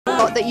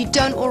lot that you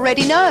don't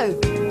already know.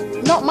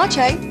 Not much,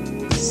 eh?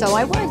 So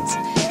I won't.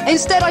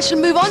 Instead, I shall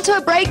move on to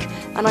a break,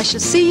 and I shall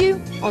see you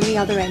on the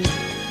other end.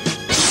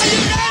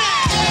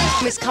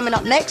 It's coming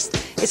up next.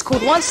 It's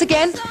called Once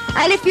Again,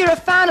 and if you're a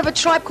fan of A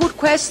Tribe Called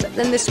Quest,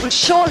 then this will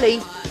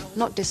surely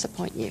not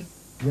disappoint you.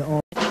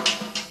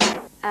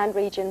 And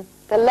region,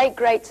 the late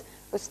great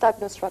Ustad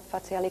Nusrat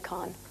Fateh Ali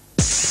Khan.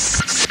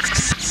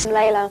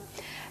 Laila.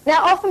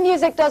 Now, often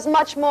music does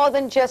much more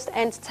than just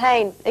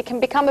entertain. It can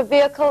become a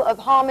vehicle of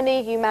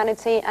harmony,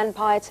 humanity, and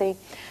piety.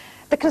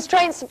 The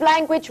constraints of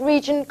language,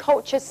 region,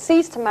 culture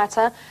cease to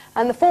matter,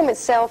 and the form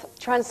itself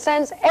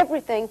transcends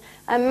everything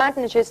and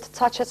manages to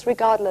touch us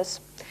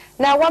regardless.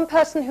 Now, one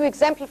person who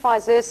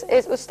exemplifies this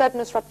is Ustad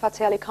Nusrat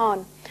Fateh Ali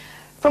Khan.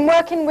 From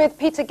working with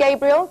Peter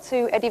Gabriel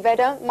to Eddie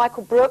Vedder,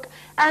 Michael Brook,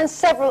 and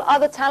several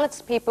other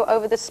talented people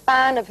over the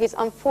span of his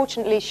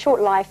unfortunately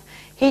short life,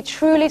 he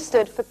truly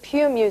stood for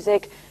pure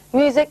music,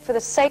 music for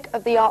the sake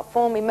of the art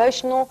form,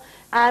 emotional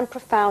and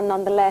profound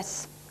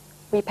nonetheless.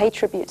 We pay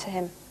tribute to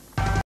him.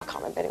 I can't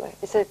remember anyway.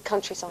 It's a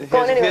country song. Go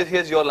on anyway.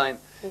 Here's your line.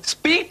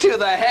 Speak to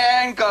the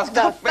hand, cause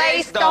the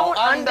face don't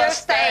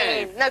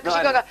understand. No, because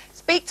you gotta go,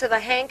 speak to the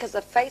hand, cause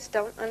the face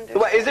don't understand.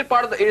 Well, is it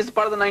part of the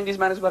 90s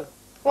man as well?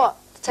 What?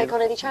 To take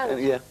on any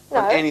challenge? Yeah. No.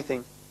 On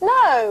anything.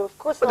 No, of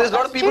course but not. There's a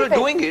lot of people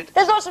doing it.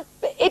 There's lots of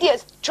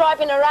idiots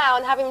driving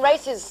around, having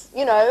races,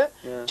 you know,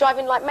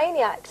 driving like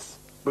maniacs.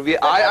 But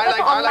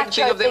I like to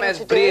think of them as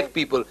brave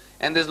people.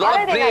 And there's a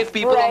lot of brave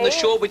people on the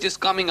show which is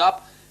coming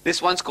up.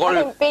 This one's called...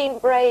 I think being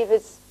brave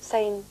is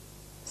saying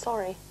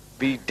sorry.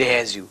 Be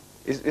dares you.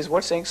 Is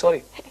what saying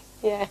sorry?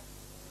 Yeah.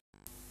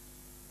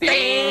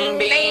 Ding,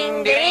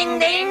 ding, ding,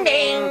 ding, ding.